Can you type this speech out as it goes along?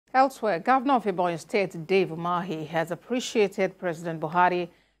Elsewhere, Governor of Ebonyi State, Dave Umahi, has appreciated President Buhari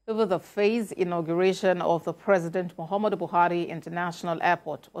over the phased inauguration of the President Muhammadu Buhari International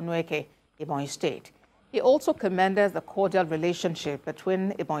Airport, Onweke, Ebonyi State. He also commended the cordial relationship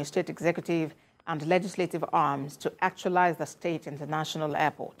between Ebonyi State Executive and legislative arms to actualize the state international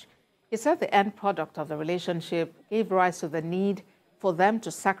airport. He said the end product of the relationship gave rise to the need for them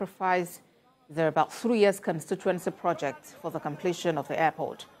to sacrifice their about 3 years constituency project for the completion of the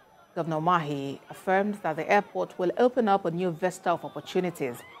airport. Governor Umahi affirmed that the airport will open up a new vista of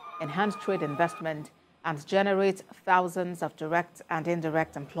opportunities, enhance trade investment, and generate thousands of direct and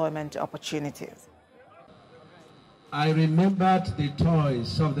indirect employment opportunities. I remembered the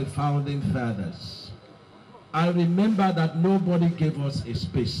toys of the founding fathers. I remember that nobody gave us a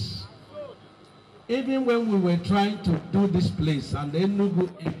space. Even when we were trying to do this place and the Enugu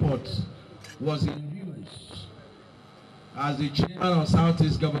Airport was in use, as the chairman of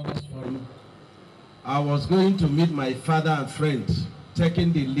Southeast Governors Forum, I was going to meet my father and friends,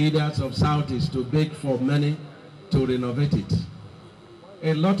 taking the leaders of Southeast to beg for money to renovate it.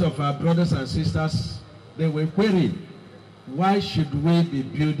 A lot of our brothers and sisters, they were querying, why should we be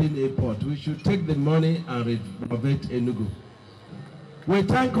building a port? We should take the money and renovate Enugu. We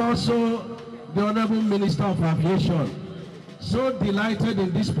thank also the Honorable Minister of Aviation, so delighted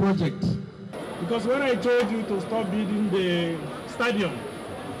in this project. Because when I told you to stop building the stadium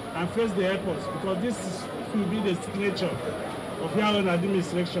and face the airports, because this will be the signature of your own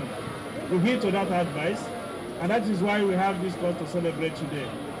administration, we heed to that advice, and that is why we have this cause to celebrate today.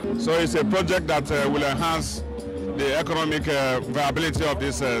 So it's a project that will enhance the economic viability of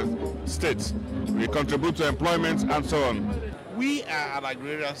this state. We contribute to employment and so on. We are an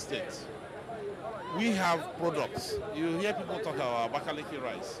agrarian state. We have products. You hear people talk about Abakaliki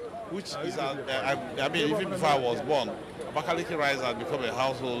rice, which is, I mean, even before I was born, Abakaliki rice has become a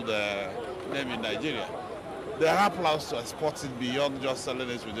household name in Nigeria. There are plans to export it beyond just selling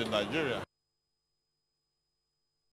it within Nigeria.